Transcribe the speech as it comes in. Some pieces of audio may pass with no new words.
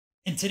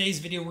In today's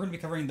video, we're going to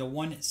be covering the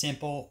one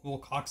sample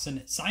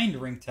Wilcoxon signed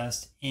ring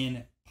test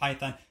in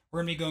Python.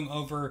 We're going to be going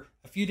over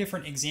a few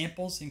different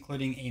examples,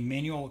 including a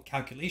manual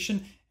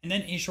calculation and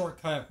then a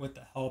shortcut with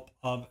the help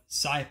of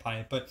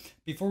SciPy. But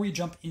before we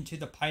jump into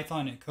the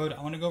Python code,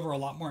 I want to go over a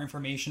lot more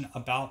information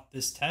about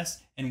this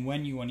test and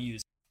when you want to use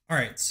it. All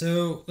right,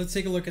 so let's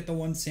take a look at the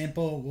one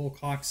sample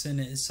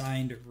Wilcoxon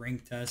signed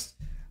ring test.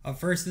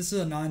 First, this is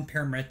a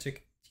non-parametric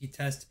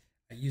t-test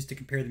used to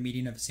compare the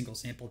median of a single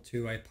sample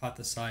to a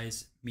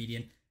hypothesized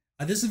median.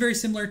 This is very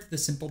similar to the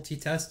simple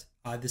t-test.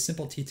 The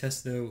simple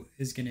t-test, though,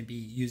 is going to be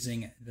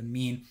using the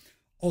mean.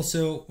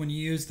 Also, when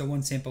you use the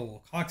one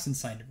sample Wilcoxon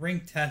signed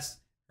ring test,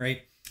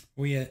 right,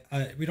 we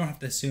don't have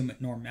to assume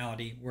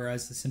normality,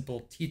 whereas the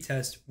simple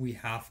t-test, we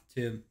have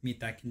to meet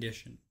that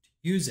condition to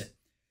use it.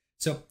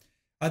 So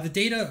the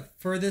data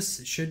for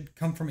this should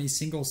come from a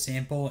single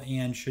sample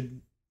and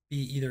should be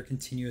either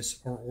continuous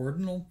or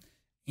ordinal.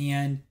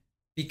 And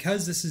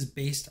because this is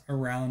based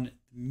around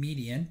the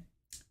median,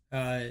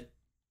 the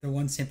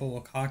one sample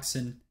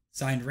Wilcoxon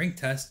signed ring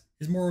test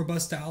is more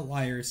robust to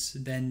outliers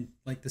than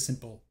like the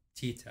simple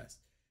t-test.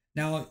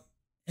 Now,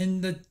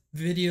 in the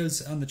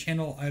videos on the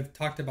channel, I've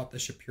talked about the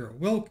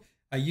Shapiro-Wilk.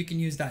 You can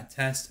use that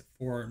test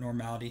for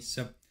normality.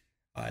 So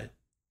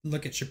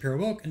look at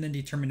Shapiro-Wilk and then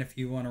determine if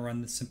you want to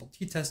run the simple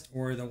t-test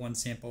or the one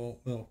sample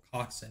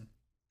Wilcoxon.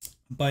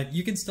 But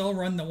you can still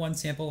run the one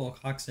sample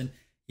Wilcoxon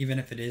even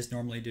if it is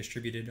normally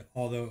distributed,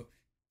 although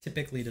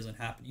typically doesn't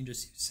happen. You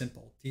just use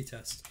simple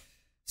t-test.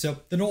 So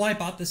the null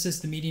hypothesis,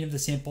 the median of the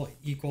sample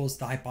equals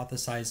the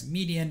hypothesized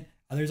median.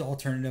 There's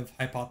alternative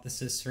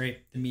hypothesis, right?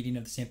 The median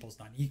of the sample is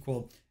not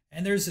equal.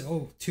 And there's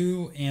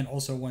two and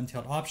also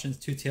one-tailed options.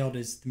 Two-tailed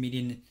is the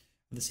median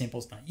of the sample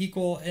is not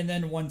equal. And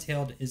then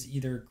one-tailed is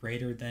either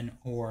greater than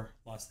or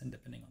less than,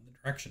 depending on the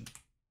direction.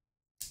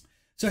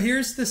 So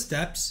here's the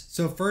steps.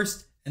 So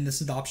first, and this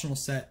is the optional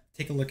set,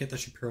 take a look at the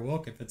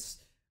Shapiro-Wilk if it's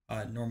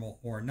normal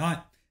or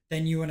not.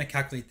 Then you want to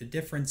calculate the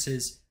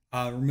differences,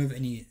 remove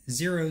any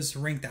zeros,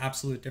 rank the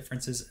absolute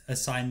differences,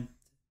 assign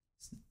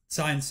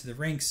signs to the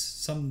ranks,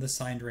 sum the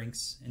signed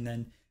ranks, and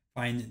then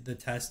find the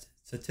test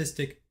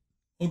statistic.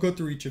 We'll go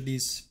through each of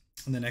these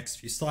in the next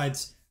few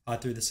slides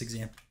through this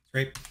example,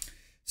 right?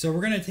 So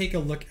we're going to take a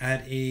look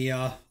at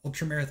a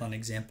ultramarathon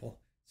example.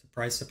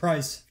 Surprise,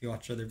 surprise, if you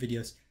watch other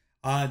videos.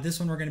 This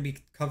one we're going to be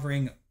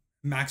covering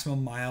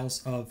maximum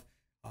miles of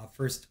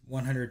first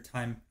 100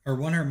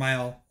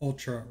 mile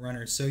ultra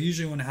runners. So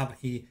usually want to have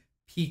a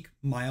peak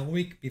mile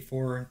week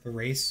before the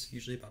race,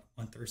 usually about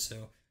a month or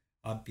so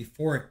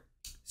before it.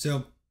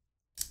 So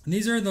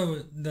these are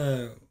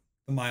the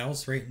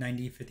miles, right?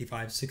 90,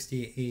 55,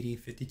 60, 80,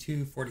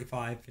 52,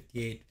 45,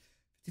 58,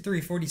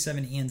 53,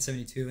 47, and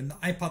 72. And the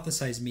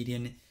hypothesized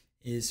median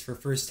is for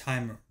first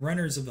time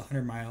runners of the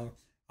 100 mile.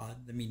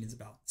 The median is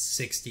about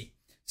 60.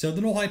 So the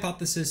null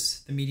hypothesis,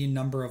 the median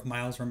number of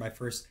miles run by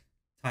first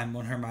time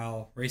 100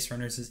 mile race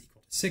runners is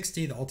equal to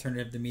 60. The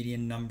alternative, the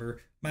median number of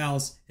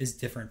miles, is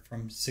different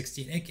from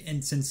 60.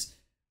 And since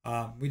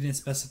we didn't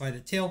specify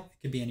the tail,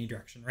 it could be any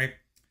direction, right?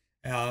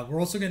 We're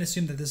also going to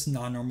assume that this is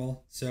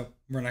non-normal, so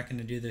we're not going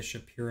to do the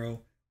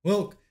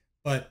Shapiro-Wilk,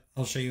 but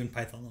I'll show you in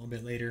Python a little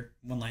bit later,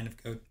 one line of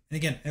code. And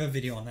again, I have a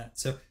video on that.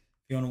 So if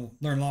you want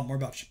to learn a lot more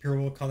about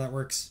Shapiro-Wilk, how that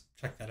works,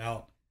 check that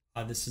out.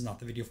 This is not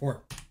the video for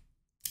it.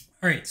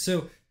 All right,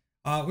 so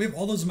we have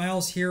all those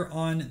miles here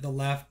on the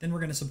left. Then we're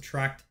going to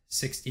subtract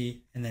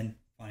 60 and then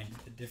find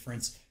the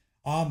difference.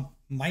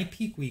 My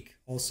peak week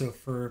also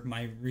for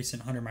my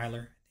recent 100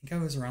 miler, I think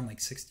I was around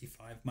like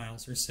 65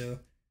 miles or so.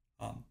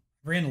 I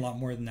ran a lot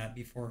more than that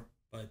before,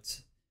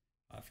 but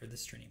for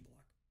this training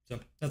block. So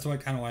that's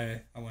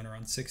why I went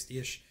around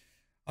 60-ish.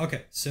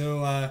 Okay,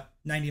 so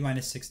 90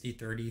 minus 60,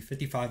 30,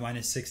 55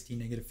 minus 60,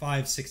 negative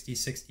 5, 60,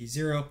 60,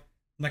 0. I'm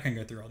not going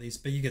to go through all these,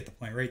 but you get the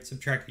point, right?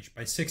 Subtract each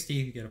by 60,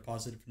 you get a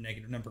positive or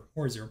negative number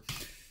or 0.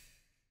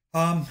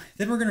 Then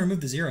we're going to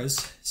remove the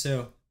zeros.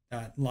 So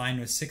that line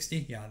was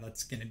 60. Yeah,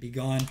 that's going to be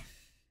gone.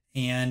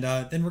 And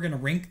then we're going to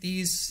rank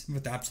these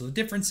with the absolute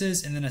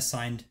differences and then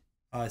assign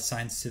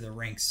signs to the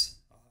ranks.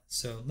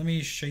 So let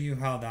me show you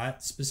how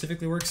that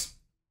specifically works.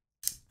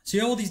 So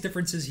you have all these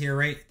differences here,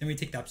 right? Then we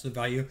take the absolute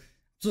value.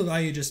 Absolute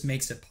value just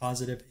makes it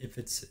positive. If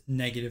it's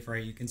negative,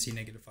 right, you can see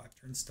negative 5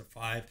 turns to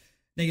 5.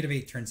 Negative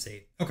 8 turns to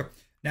 8. Okay,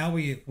 now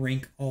we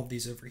rank all of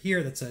these over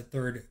here. That's a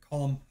third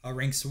column.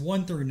 Ranks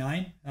 1 through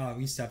 9.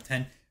 We used to have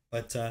 10.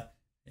 But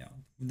you know,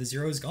 the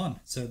 0 is gone,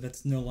 so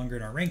that's no longer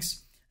in our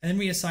ranks. And then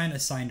we assign a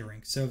signed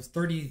rank. So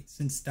 30,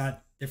 since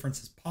that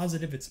difference is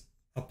positive, it's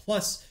a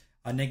plus.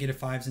 Negative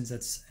 5, since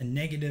that's a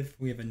negative,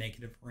 we have a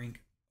negative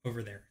rank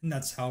over there. And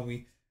that's how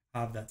we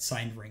have that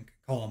signed rank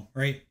column,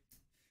 right?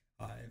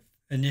 If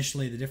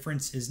initially the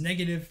difference is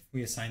negative,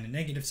 we assign a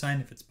negative sign.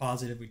 If it's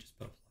positive, we just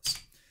put a plus.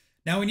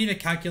 Now we need to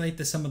calculate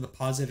the sum of the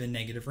positive and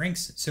negative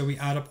ranks. So we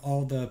add up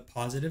all the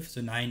positive,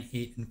 so 9,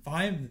 8, and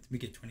 5, we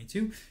get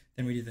 22.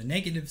 Then we do the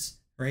negatives,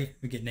 right?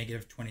 We get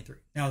negative 23.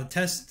 Now the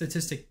test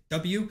statistic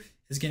W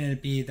is going to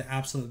be the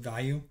absolute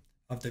value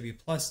of W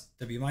plus,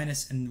 W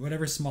minus, and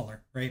whatever's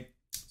smaller, right?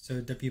 So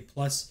W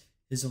plus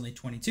is only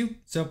 22.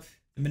 So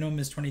the The minimum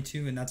is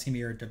 22, and that's going to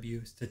be our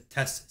W to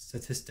test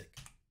statistic.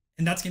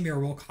 And that's going to be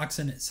our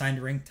Wilcoxon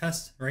signed ring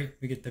test, right?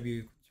 We get W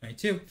equals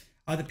 22.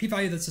 The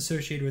p-value that's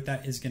associated with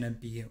that is going to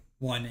be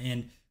 1.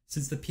 And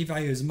since the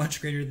p-value is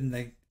much greater than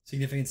the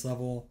significance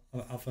level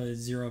of alpha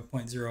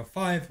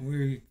 0.05,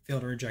 we fail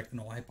to reject the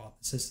null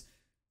hypothesis.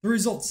 The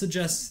result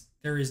suggests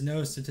there is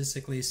no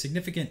statistically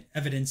significant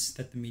evidence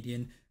that the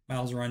median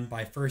miles run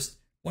by first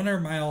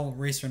 100-mile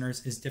race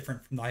runners is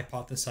different from the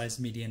hypothesized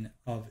median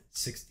of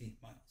 60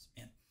 miles.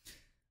 Man,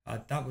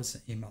 that was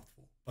a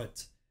mouthful,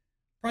 but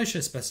probably should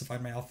have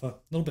specified my alpha a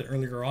little bit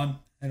earlier on.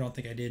 I don't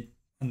think I did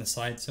on the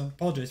slide, so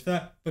apologize for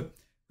that. But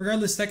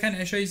regardless, that kind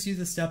of shows you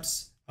the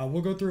steps.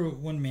 We'll go through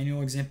one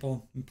manual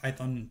example in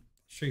Python,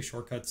 show you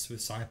shortcuts with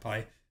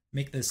SciPy,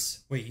 make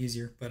this way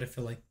easier, but I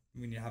feel like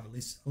we need to have at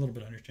least a little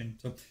bit of understanding.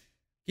 So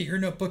get your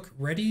notebook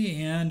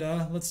ready and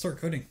let's start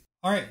coding.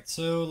 All right,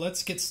 so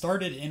let's get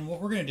started. And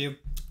what we're going to do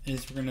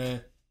is we're going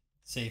to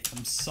say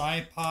from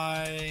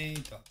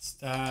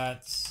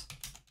SciPy.stats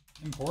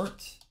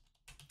import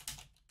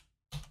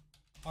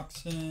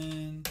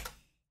Oxen,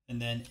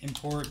 and then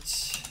import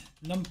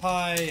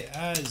NumPy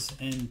as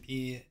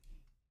NP.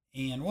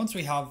 And once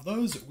we have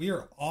those, we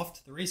are off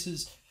to the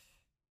races.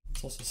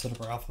 Let's also set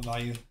up our alpha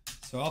value.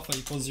 So alpha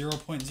equals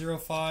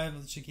 0.05.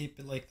 Let's just keep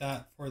it like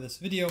that for this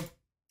video.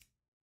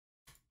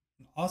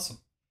 Awesome.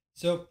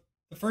 So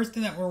the first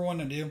thing that we want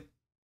to do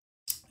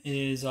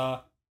is we're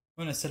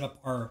going to set up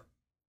our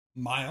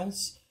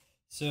miles.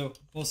 So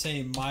we'll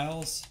say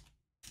miles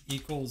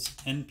equals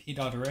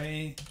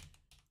np.array,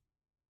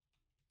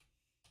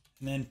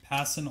 and then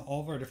pass in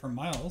all of our different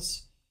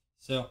miles.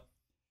 So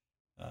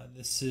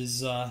this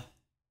is the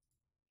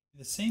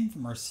same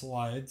from our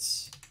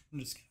slides. I'm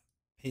just going to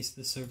paste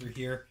this over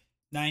here.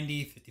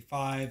 90,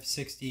 55,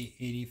 60,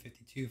 80,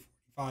 52,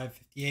 45,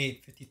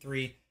 58,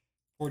 53,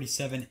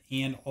 47,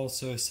 and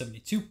also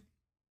 72.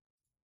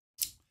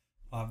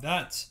 We'll have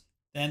that.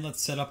 Then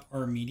let's set up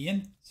our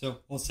median. So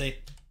we'll say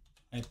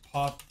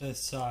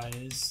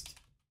hypothesized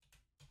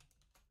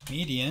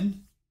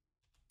median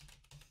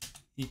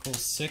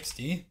equals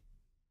 60.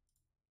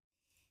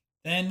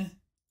 Then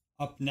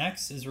up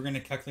next is we're going to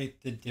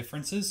calculate the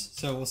differences.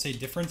 So we'll say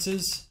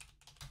differences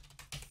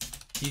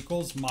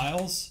equals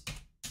miles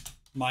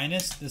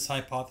minus this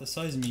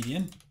hypothesized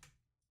median.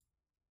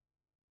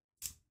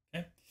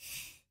 Okay.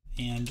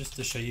 And just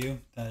to show you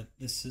that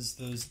this is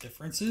those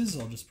differences,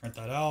 I'll just print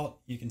that out.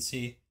 You can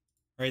see,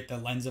 right,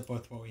 that lines up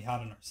with what we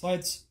had on our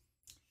slides.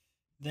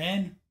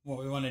 Then what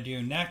we want to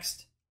do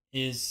next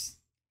is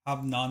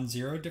have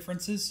non-zero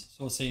differences.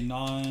 So we'll say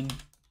non-zero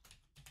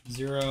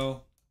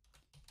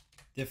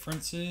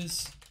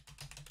differences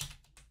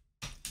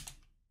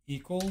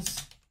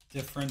equals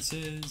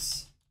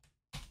differences.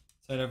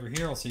 So over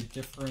here, I'll say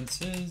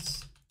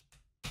differences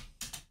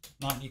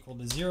not equal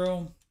to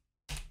 0.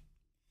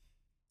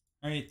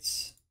 All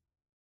right,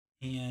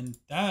 and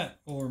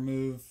that will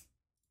remove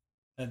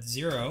that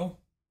 0.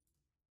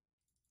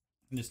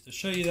 And just to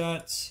show you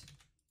that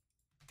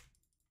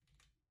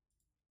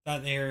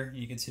there,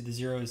 you can see the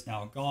 0 is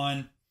now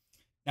gone.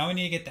 Now we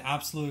need to get the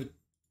absolute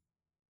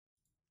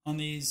on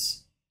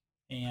these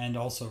and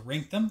also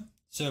rank them.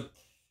 So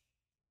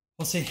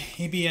we'll say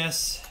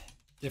ABS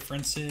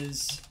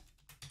differences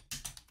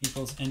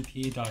equals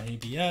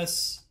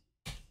np.abs,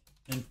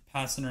 and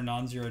pass in our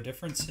non-zero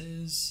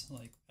differences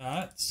like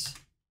that.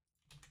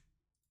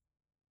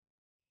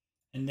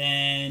 And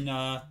then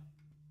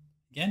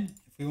again,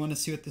 if we want to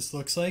see what this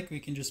looks like, we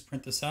can just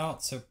print this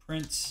out. So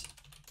print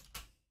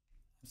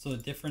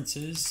absolute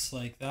differences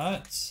like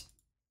that.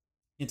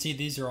 You can see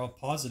these are all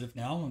positive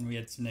now when we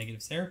had some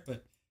negatives there,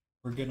 but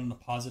we're good on the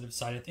positive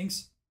side of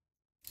things.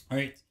 All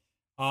right,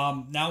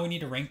 now we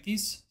need to rank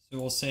these. So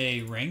we'll say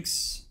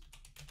ranks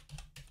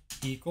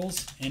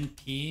equals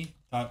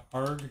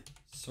np.arg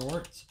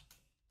sort.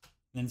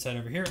 And inside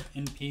over here,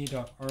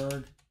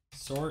 np.arg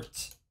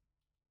sort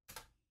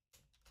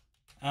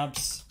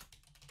abs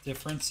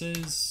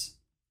differences.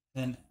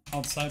 Then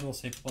outside we'll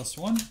say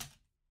 +1.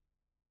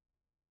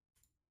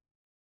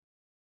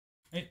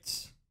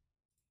 Right.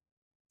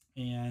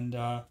 And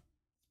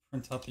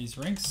print out these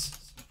ranks.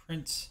 So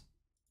print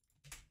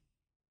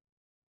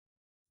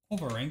all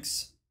of our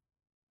ranks.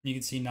 You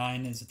can see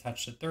 9 is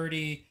attached to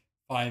 30,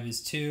 5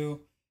 is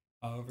 2.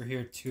 Over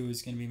here, 2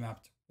 is going to be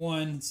mapped to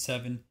 1,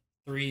 7,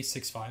 3,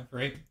 6, 5,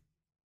 right?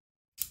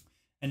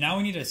 And now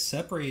we need to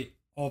separate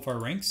all of our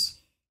ranks.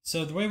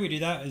 So the way we do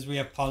that is we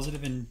have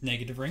positive and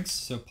negative ranks.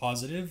 So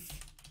positive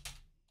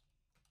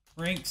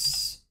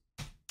ranks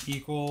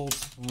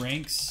equals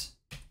ranks.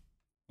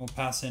 We'll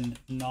pass in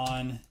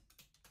non-zero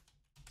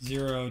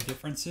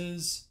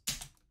differences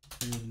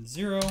greater than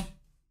 0.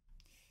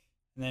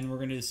 And then we're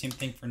going to do the same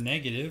thing for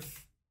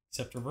negative,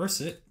 except reverse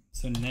it.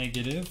 So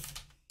negative.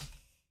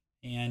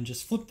 And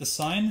just flip the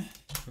sign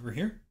over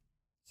here.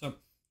 So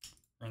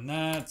run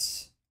that.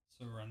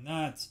 So run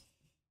that.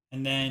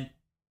 And then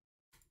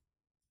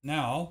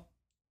now,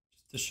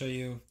 just to show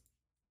you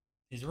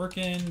these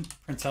working,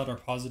 print out our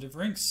positive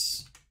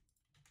ranks.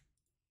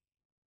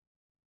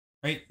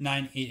 Right,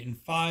 9, 8, and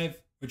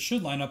 5. which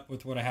should line up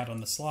with what I had on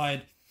the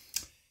slide.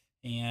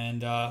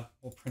 And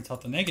we'll print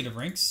out the negative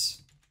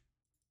ranks.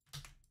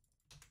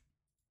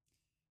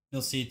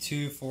 You'll see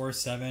 2, 4,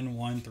 7,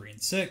 1, 3,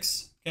 and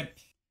 6. Okay.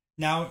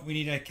 Now we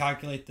need to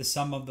calculate the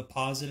sum of the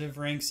positive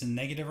ranks and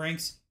negative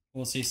ranks.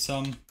 We'll see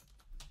sum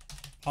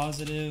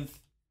positive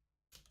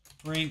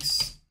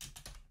ranks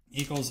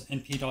equals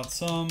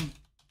np.sum,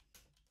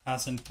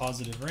 pass in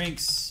positive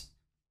ranks,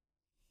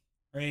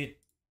 right?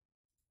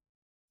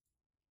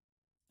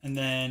 And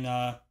then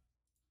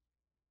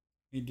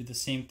we do the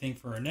same thing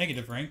for our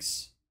negative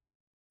ranks.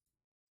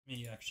 Let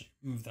me actually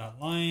move that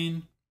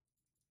line.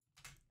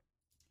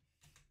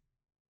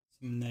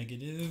 Some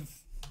negative.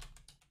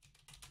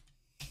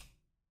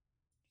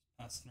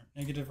 Pass in our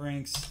negative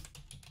ranks.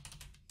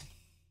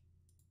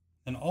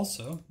 And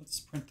also, let's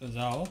print those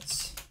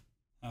out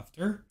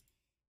after.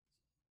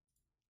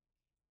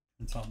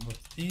 Print out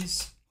both of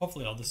these.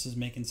 Hopefully all this is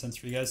making sense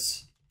for you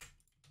guys.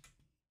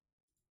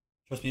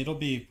 Trust me, it'll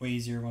be way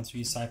easier once we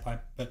use SciPy.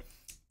 But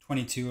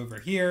 22 over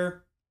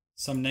here,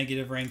 some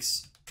negative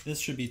ranks. This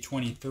should be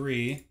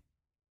 23.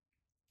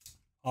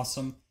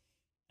 Awesome.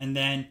 And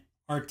then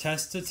our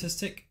test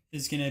statistic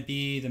is going to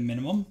be the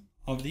minimum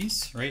of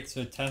these, right?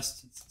 So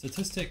test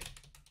statistic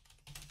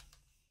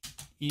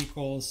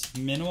equals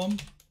minimum.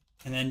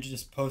 And then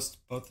just post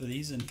both of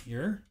these in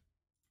here.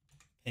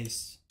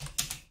 Paste.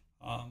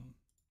 It'll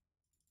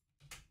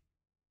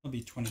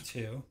be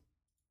 22.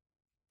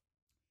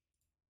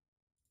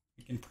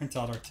 We can print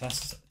out our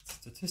test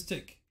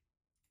statistic.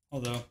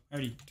 Although I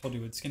already told you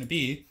what it's going to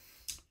be.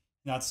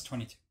 That's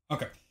 22.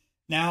 Okay.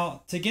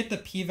 Now to get the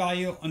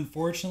p-value,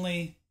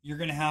 unfortunately, you're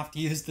going to have to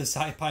use the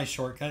SciPy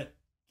shortcut.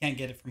 Can't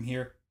get it from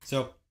here.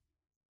 So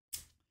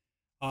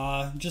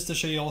just to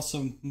show you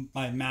also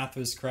my math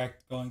was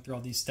correct going through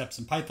all these steps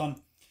in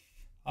Python,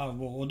 what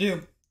we'll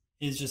do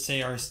is just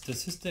say our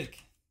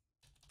statistic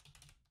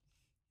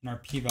and our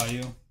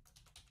p-value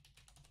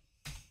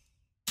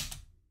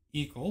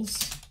equals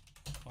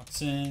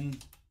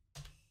Wilcoxon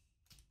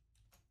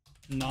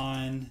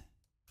non-zero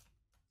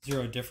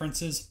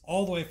differences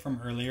all the way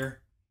from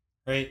earlier,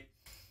 right?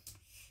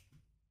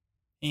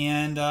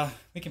 And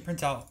we can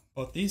print out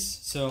both these.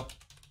 So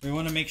we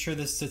want to make sure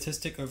the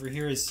statistic over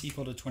here is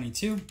equal to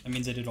 22. That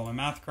means I did all my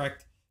math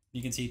correct.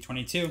 You can see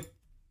 22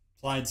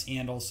 slides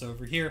and also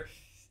over here.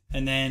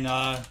 And then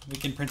we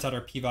can print out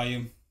our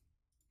p-value.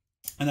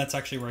 And that's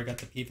actually where I got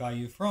the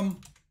p-value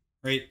from,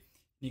 right?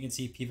 You can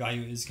see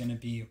p-value is going to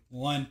be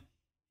 1.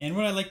 And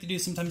what I like to do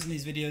sometimes in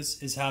these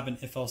videos is have an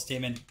if-else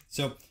statement.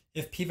 So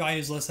if p-value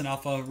is less than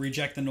alpha,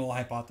 reject the null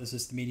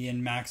hypothesis. The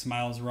median max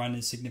miles run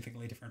is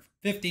significantly different from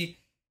 50.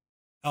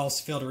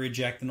 Else fail to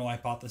reject the null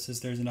hypothesis.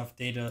 There's enough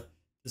data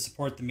to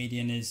support the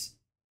median is,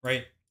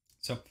 right?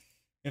 So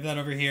we have that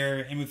over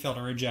here and we fail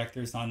to reject.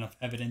 There's not enough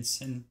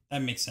evidence, and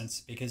that makes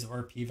sense because of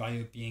our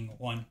p-value being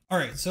 1. All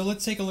right, so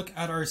let's take a look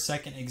at our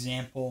second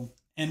example.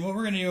 And what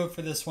we're going to do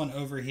for this one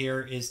over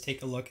here is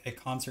take a look at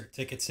concert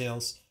ticket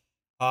sales.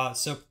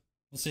 So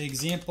we'll say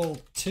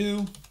example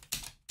 2,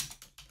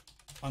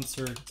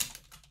 concert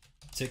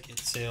ticket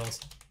sales.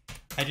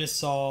 I just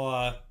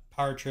saw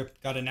Power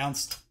Trip got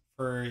announced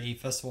for a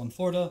festival in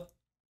Florida,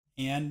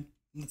 and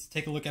let's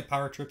take a look at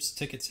Power Trip's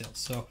ticket sales.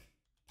 So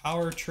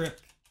Power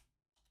Trip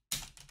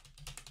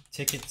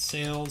ticket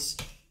sales,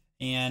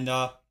 and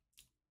what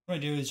I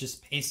do is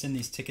just paste in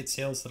these ticket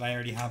sales that I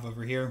already have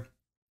over here.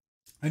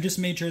 I just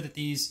made sure that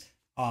these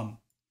don't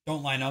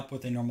line up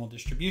with a normal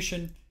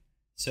distribution.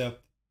 So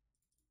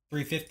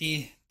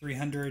 350,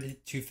 300,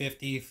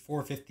 250,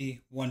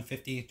 450,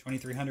 150,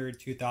 2300,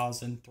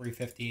 2000,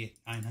 350,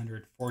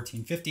 900,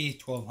 1450,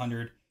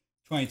 1200,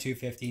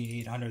 2250,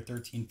 800,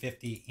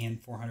 1350,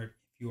 and 400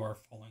 if you are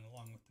following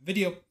along with the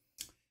video.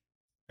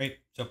 Right,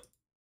 so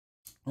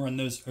I'll run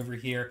those over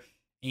here.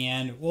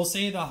 And we'll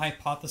say the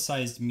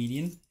hypothesized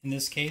median in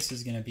this case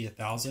is going to be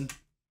 1,000.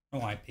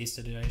 Oh, I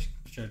pasted it. I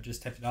should have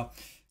just typed it out.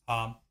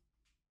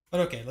 But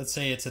okay, let's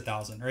say it's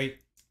 1,000, right?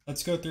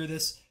 Let's go through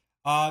this.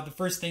 The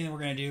first thing that we're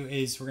going to do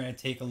is we're going to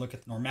take a look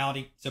at the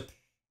normality. So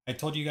I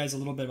told you guys a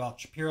little bit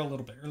about Shapiro a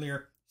little bit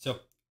earlier.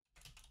 So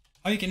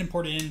how you can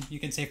import it in, you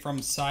can say from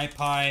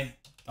SciPy.stats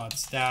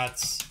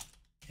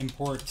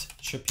import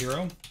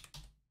Shapiro.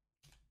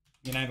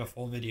 You can have a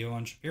full video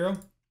on Shapiro.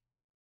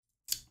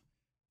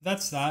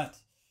 That's that.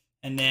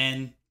 And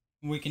then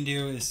what we can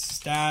do is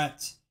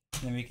stat,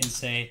 and then we can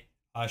say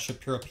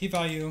Shapiro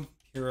p-value,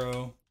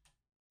 Shapiro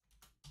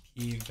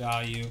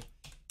p-value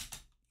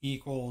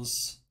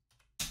equals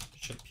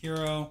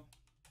Shapiro,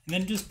 and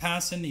then just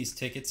pass in these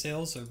ticket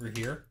sales over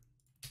here.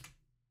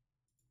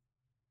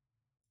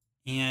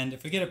 And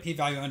if we get a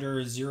p-value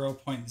under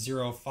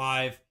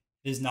 0.05, it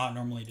is not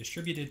normally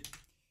distributed.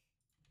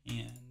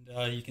 And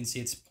you can see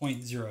it's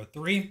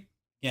 0.03.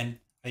 Again,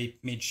 I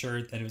made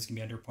sure that it was going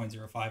to be under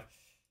 0.05.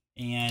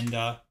 And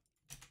I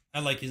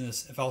like using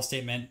this if-else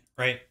statement,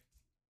 right?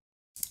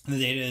 The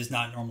data is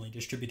not normally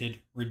distributed,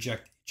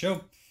 reject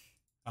HO.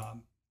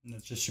 And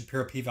that's just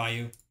Shapiro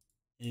p-value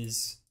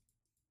is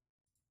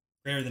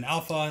greater than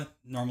alpha,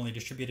 normally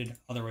distributed,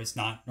 otherwise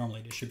not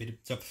normally distributed.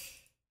 So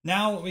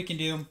now what we can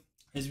do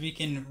is we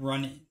can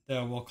run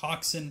the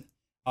Wilcoxon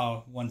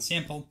one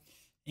sample.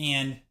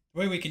 And the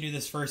way we can do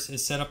this first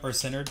is set up our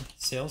centered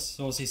sales.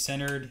 So we'll see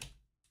centered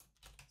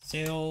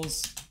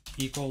sales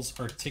equals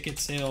our ticket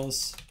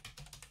sales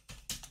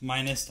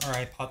minus our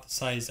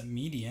hypothesized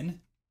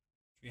median.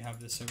 We have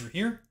this over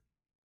here.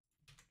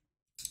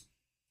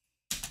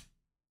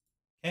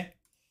 Okay.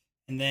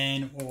 And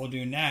then what we'll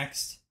do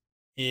next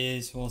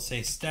is we'll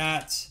say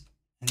stats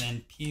and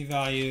then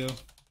p-value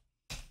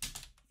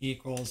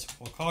equals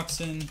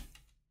Wilcoxon. And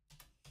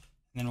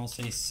then we'll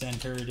say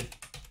centered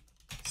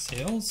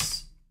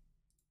sales.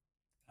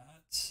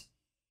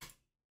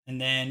 And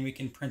then we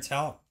can print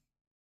out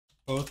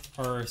both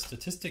our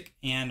statistic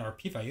and our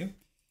p-value.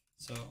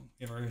 So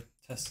we have our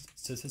test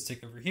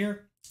statistic over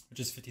here, which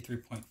is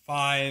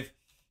 53.5.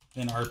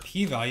 Then our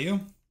p-value,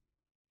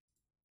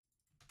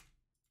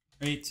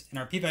 right? And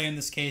our p-value in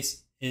this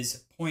case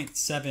is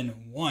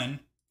 0.71.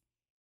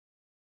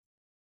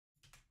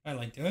 What I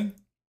like doing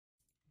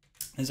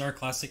is our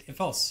classic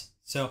if-else.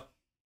 So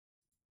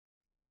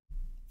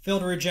fail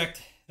to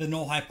reject the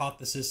null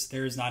hypothesis.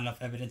 There is not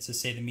enough evidence to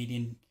say the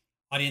median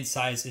audience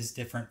size is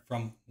different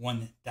from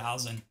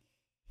 1,000.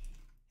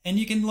 And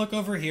you can look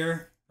over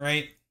here,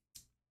 right?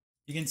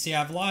 You can see I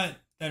have a lot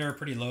that are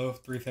pretty low,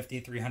 350,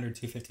 300,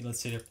 250.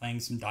 Let's say they're playing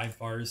some dive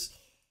bars.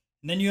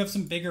 And then you have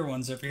some bigger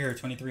ones over here,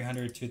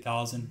 2,300,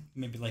 2,000,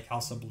 maybe like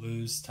House of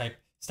Blues type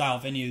style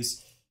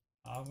venues,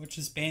 which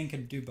this band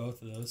could do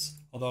both of those.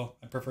 Although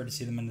I prefer to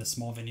see them in the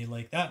small venue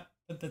like that,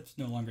 but that's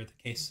no longer the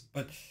case.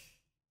 But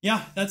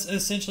yeah, that's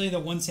essentially the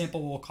one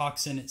sample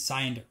Wilcoxon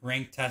signed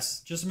rank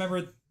test. Just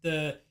remember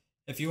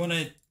if you want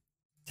to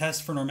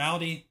test for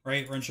normality,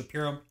 right, run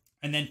Shapiro,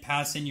 and then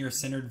pass in your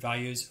centered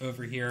values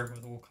over here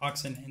with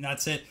Wilcoxon, and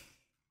that's it.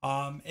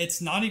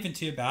 It's not even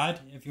too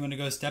bad if you want to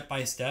go step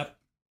by step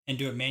and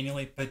do it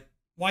manually, but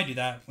why do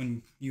that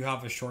when you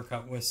have a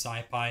shortcut with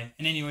SciPy?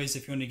 And anyways,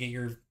 if you want to get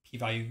your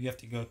p-value, you have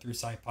to go through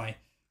SciPy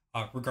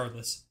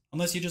regardless,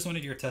 unless you just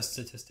wanted your test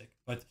statistic.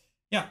 But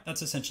yeah,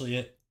 that's essentially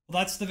it. Well,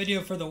 that's the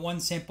video for the one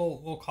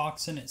sample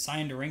Wilcoxon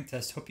signed rank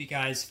test. Hope you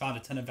guys found a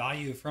ton of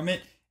value from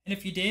it. And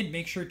if you did,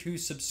 make sure to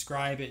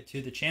subscribe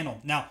to the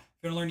channel. Now,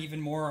 if you want to learn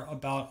even more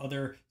about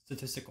other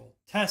statistical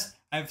tests,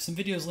 I have some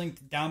videos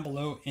linked down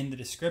below in the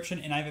description,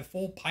 and I have a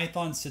full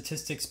Python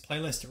statistics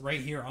playlist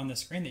right here on the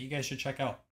screen that you guys should check out.